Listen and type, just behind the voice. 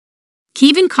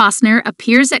Kevin Costner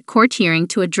appears at court hearing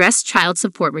to address child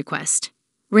support request.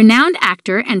 Renowned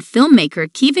actor and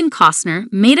filmmaker Kevin Costner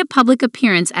made a public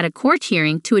appearance at a court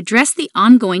hearing to address the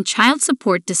ongoing child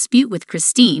support dispute with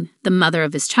Christine, the mother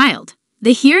of his child.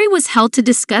 The hearing was held to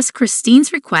discuss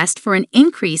Christine's request for an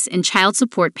increase in child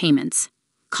support payments.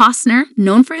 Costner,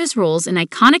 known for his roles in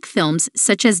iconic films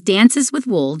such as Dances with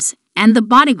Wolves and The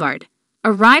Bodyguard,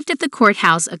 arrived at the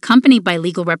courthouse accompanied by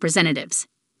legal representatives.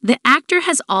 The actor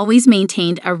has always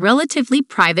maintained a relatively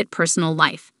private personal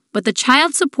life, but the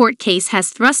child support case has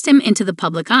thrust him into the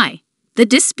public eye. The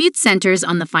dispute centers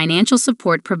on the financial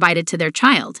support provided to their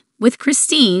child, with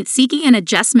Christine seeking an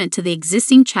adjustment to the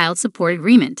existing child support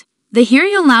agreement. The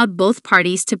hearing allowed both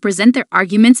parties to present their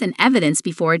arguments and evidence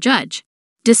before a judge.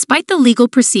 Despite the legal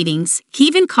proceedings,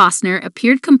 Kevin Costner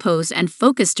appeared composed and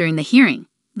focused during the hearing.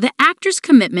 The actor's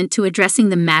commitment to addressing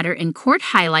the matter in court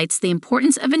highlights the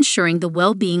importance of ensuring the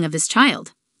well-being of his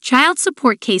child. Child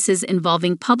support cases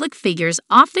involving public figures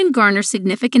often garner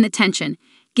significant attention,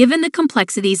 given the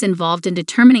complexities involved in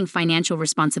determining financial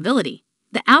responsibility.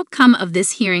 The outcome of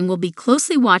this hearing will be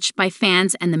closely watched by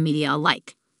fans and the media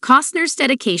alike. Costner's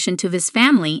dedication to his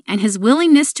family and his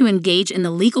willingness to engage in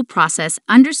the legal process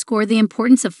underscore the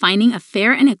importance of finding a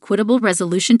fair and equitable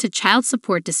resolution to child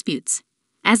support disputes.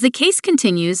 As the case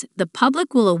continues, the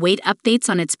public will await updates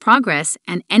on its progress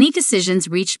and any decisions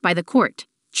reached by the court.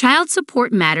 Child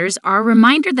support matters are a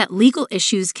reminder that legal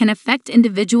issues can affect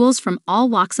individuals from all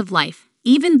walks of life,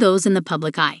 even those in the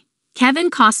public eye.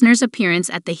 Kevin Costner's appearance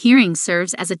at the hearing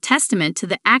serves as a testament to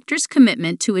the actor's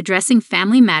commitment to addressing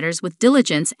family matters with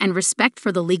diligence and respect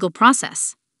for the legal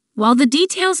process. While the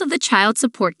details of the child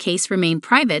support case remain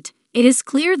private, it is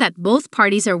clear that both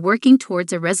parties are working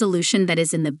towards a resolution that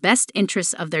is in the best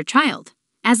interests of their child.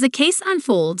 As the case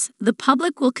unfolds, the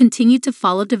public will continue to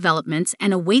follow developments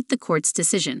and await the court's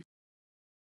decision.